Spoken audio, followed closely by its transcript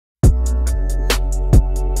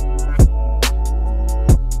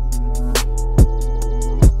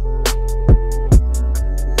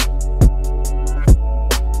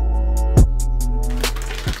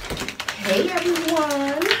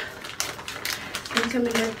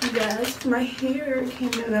coming back, you guys. My hair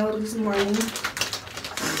came in out this morning,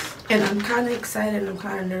 and I'm kind of excited and I'm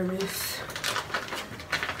kind of nervous.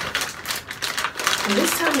 And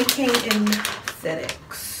this time it came in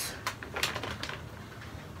FedEx.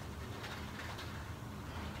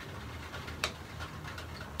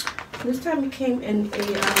 This time it came in a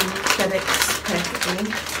FedEx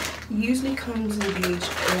packaging. It usually comes in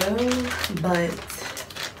DHL, but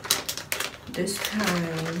this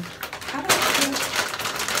time I don't think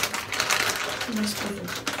I'm supposed to,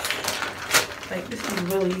 like, this is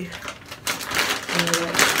really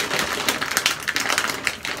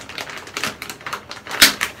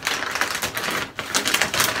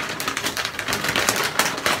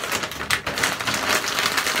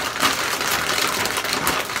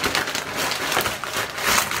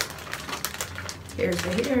here's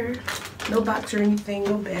the hair. No box or anything,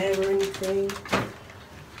 no bag or anything,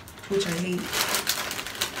 which I hate.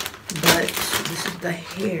 But this is the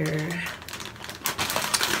hair.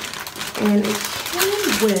 And it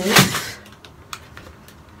came with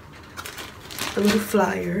a little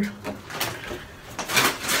flyer.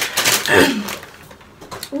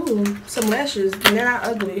 Ooh, some lashes. And they're not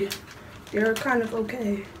ugly. They're kind of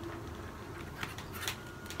okay.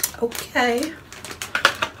 Okay.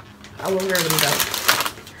 I will wear them though.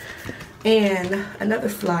 And another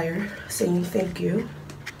flyer saying thank you.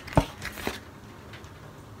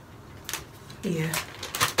 Yeah.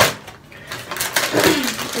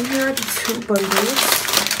 And here are the two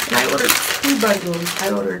bundles. And I ordered two bundles.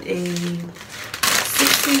 I ordered a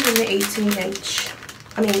 16 and an 18 inch.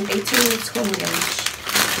 I mean 18 and 20 inch.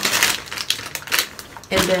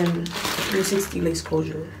 And then 360 lace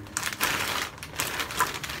closure.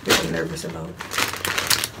 Which I'm nervous about.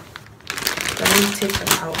 Let me take them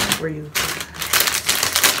out for you.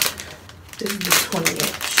 This is the 20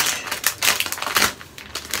 inch.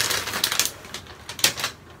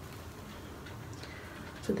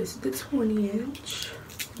 So this is the 20 inch.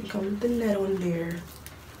 It comes with the net on there.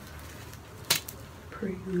 Per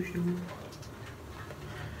usual.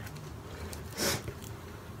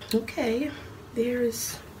 Okay. There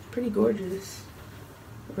is pretty gorgeous.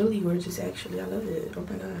 Really gorgeous actually. I love it. Oh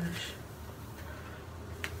my gosh.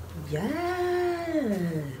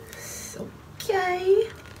 Yes. Okay.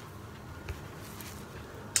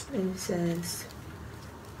 And it says,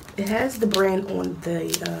 it has the brand on the,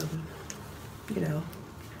 you know,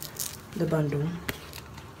 the bundle.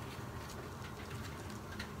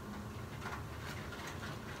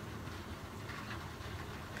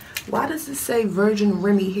 Why does it say Virgin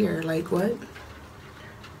Remy here? Like what?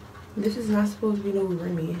 This is not supposed to be no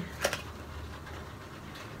Remy.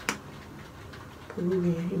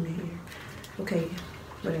 Peruvian human hair. Okay,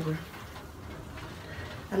 whatever.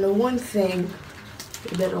 I know one thing,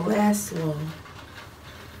 it better last long.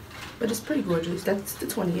 But it's pretty gorgeous. That's the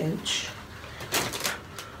 20 inch.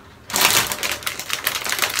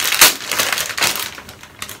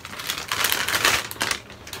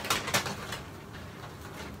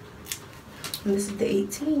 And this is the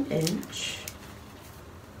 18 inch.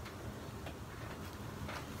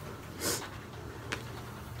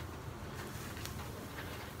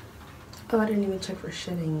 Oh, I didn't even check for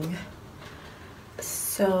shedding.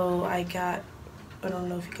 So I got, I don't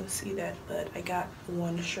know if you can see that, but I got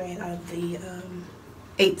one strand out of the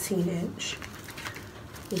 18 inch,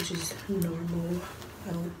 which is normal.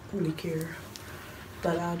 I don't really care,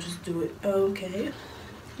 but I'll just do it. Okay,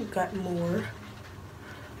 got more.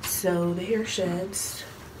 So the hair sheds,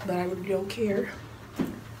 but I really don't care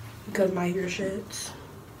because my hair sheds.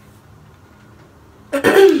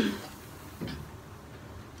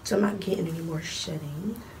 So I'm not getting any more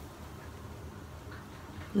shedding.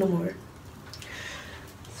 No more.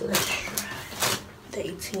 So let's try the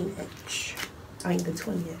 18 inch. I mean the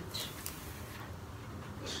 20 inch.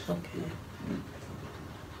 Okay.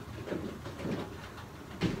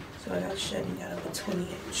 So I got shedding out of the 20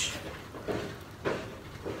 inch.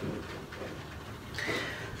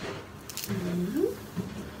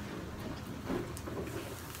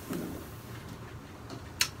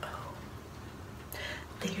 Oh,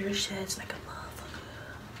 the hair sheds like a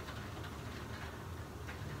motherfucker.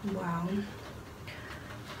 Wow.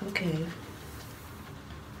 Okay.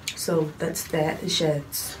 So that's that. It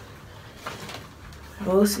sheds.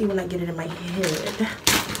 We'll see when I get it in my head.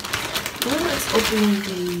 Well, let's open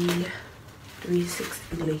the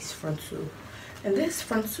 360 lace frontal. And this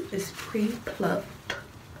frontal is pre-plucked.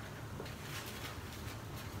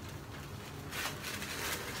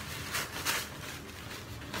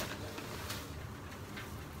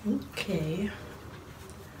 Okay,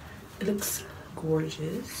 it looks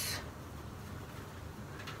gorgeous.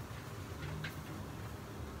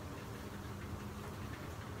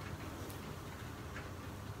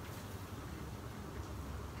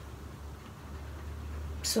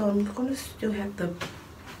 So I'm gonna still have to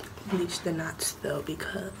bleach the knots though,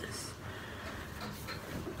 because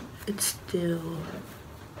it's still,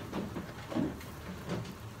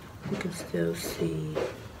 you can still see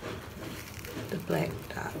the black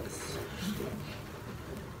dots.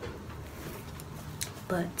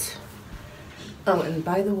 But oh, and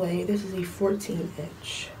by the way, this is a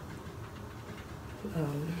 14-inch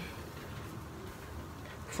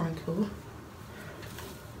frontal.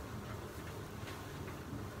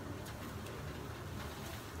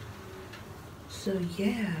 So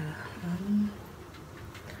yeah, I'm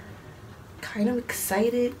kind of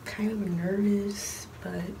excited, kind of nervous,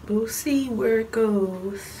 but we'll see where it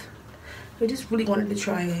goes. I just really wanted to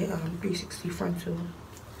try a 360 frontal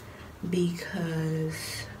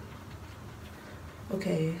because,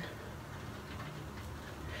 okay,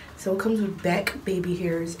 so it comes with back baby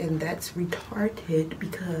hairs, and that's retarded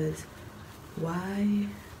because why?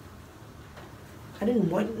 I didn't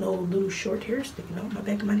want no little short hair sticking out my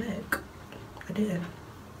back of my neck. I did,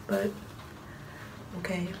 but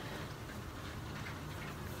okay.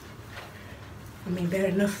 I mean,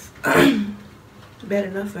 bad enough. Bad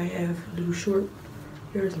enough I have little short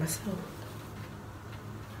hairs myself.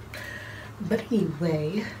 But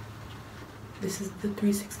anyway, this is the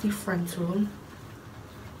 360 frontal,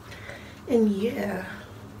 and yeah.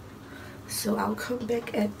 So I'll come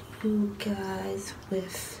back at you guys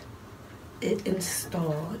with it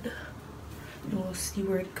installed, and we'll see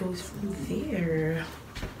where it goes from there.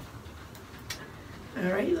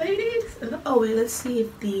 Alright, ladies. Oh wait, let's see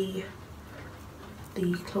if the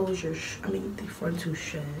closure, the frontal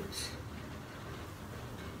sheds.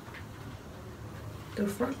 The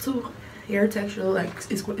frontal hair texture, like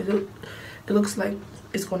it looks like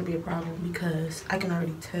it's going to be a problem because I can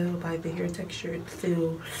already tell by the hair texture. It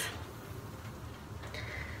feels,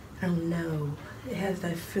 I don't know, it has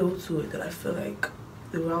that feel to it that I feel like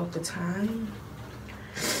throughout the time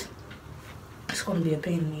it's going to be a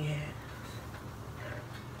pain in the ass.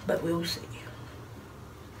 But we'll see.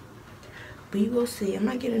 We will see. I'm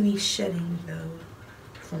not getting any shedding though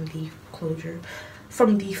from the closure,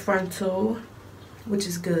 from the frontal, which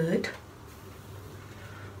is good.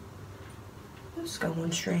 I just got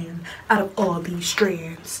one strand out of all these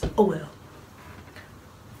strands. Oh well.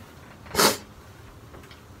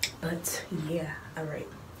 But yeah, alright.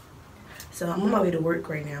 So I'm on my way to work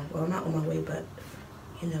right now. Well, I'm not on my way, but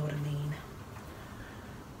you know what I mean.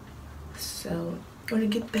 So I'm gonna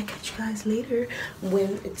get back at you guys later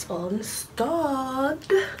when it's all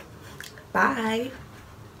installed. Bye.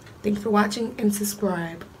 Thanks for watching and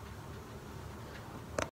subscribe.